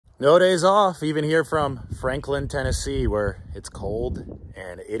No days off, even here from Franklin, Tennessee, where it's cold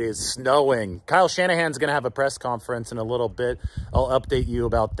and it is snowing. Kyle Shanahan's going to have a press conference in a little bit. I'll update you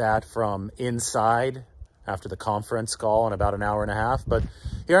about that from inside after the conference call in about an hour and a half. But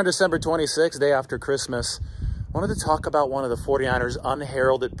here on December 26th, day after Christmas, I wanted to talk about one of the 49ers'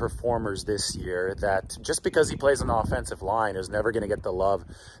 unheralded performers this year that just because he plays on the offensive line is never going to get the love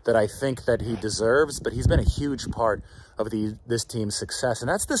that I think that he deserves, but he's been a huge part of this team's success, and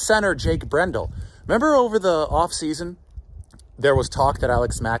that's the center, Jake Brendel. Remember over the offseason, there was talk that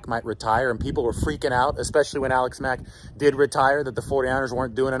Alex Mack might retire, and people were freaking out, especially when Alex Mack did retire, that the 49ers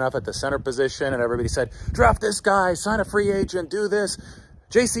weren't doing enough at the center position, and everybody said, draft this guy, sign a free agent, do this.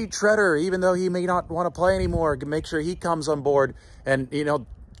 J.C. Treader, even though he may not want to play anymore, make sure he comes on board. And, you know,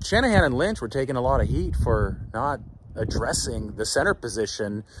 Shanahan and Lynch were taking a lot of heat for not addressing the center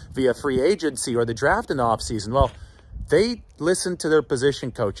position via free agency or the draft in the offseason. Well, they listened to their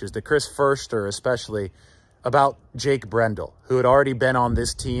position coaches, to Chris Foerster especially, about Jake Brendel, who had already been on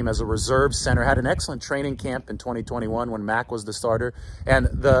this team as a reserve center, had an excellent training camp in 2021 when Mack was the starter. And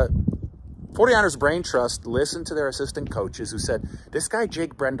the 49ers Brain Trust listened to their assistant coaches who said, this guy,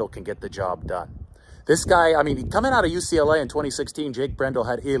 Jake Brendel, can get the job done. This guy, I mean, coming out of UCLA in 2016, Jake Brendel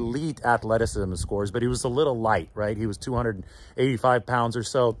had elite athleticism scores, but he was a little light, right? He was 285 pounds or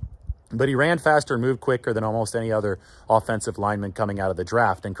so, but he ran faster and moved quicker than almost any other offensive lineman coming out of the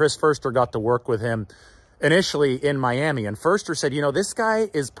draft. And Chris Foerster got to work with him initially in Miami, and Foerster said, you know, this guy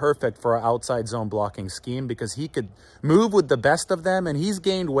is perfect for our outside zone blocking scheme because he could move with the best of them, and he's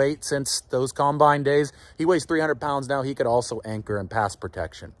gained weight since those combine days. He weighs 300 pounds now. He could also anchor and pass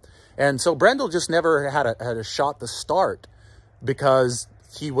protection. And so Brendel just never had a shot to start because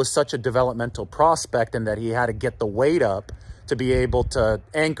he was such a developmental prospect and that he had to get the weight up to be able to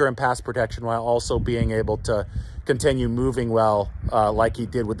anchor and pass protection while also being able to continue moving well like he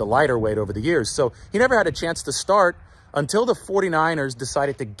did with the lighter weight over the years. So he never had a chance to start until the 49ers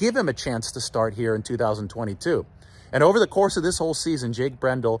decided to give him a chance to start here in 2022. And over the course of this whole season, Jake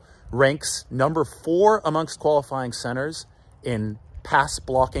Brendel ranks number 4 amongst qualifying centers in pass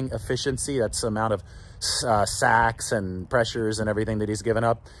blocking efficiency. That's the amount of sacks and pressures and everything that he's given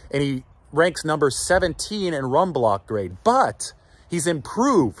up. And he ranks number 17 in run block grade. But he's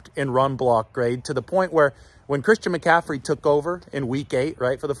improved in run block grade to the point where when Christian McCaffrey took over in week 8,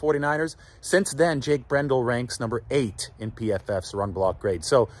 right, for the 49ers, since then, Jake Brendel ranks number 8 in PFF's run block grade.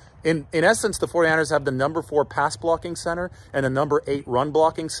 So in essence, the 49ers have the number 4 pass blocking center and the number 8 run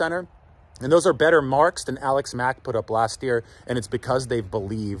blocking center. And those are better marks than Alex Mack put up last year. And it's because they've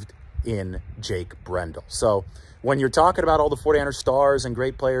believed in Jake Brendel. So when you're talking about all the 49ers stars and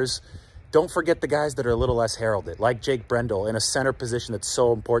great players, don't forget the guys that are a little less heralded, like Jake Brendel in a center position that's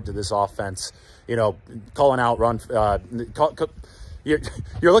so important to this offense. You know, calling out run. You're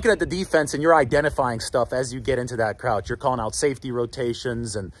looking at the defense and you're identifying stuff as you get into that crouch. You're calling out safety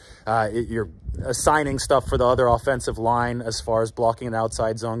rotations and you're assigning stuff for the other offensive line as far as blocking an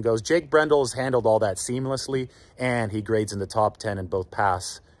outside zone goes. Jake Brendel has handled all that seamlessly, and he grades in the top 10 in both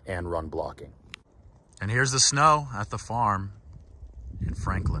pass and run blocking. And here's the snow at the farm in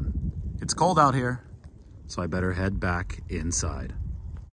Franklin. It's cold out here, so I better head back inside.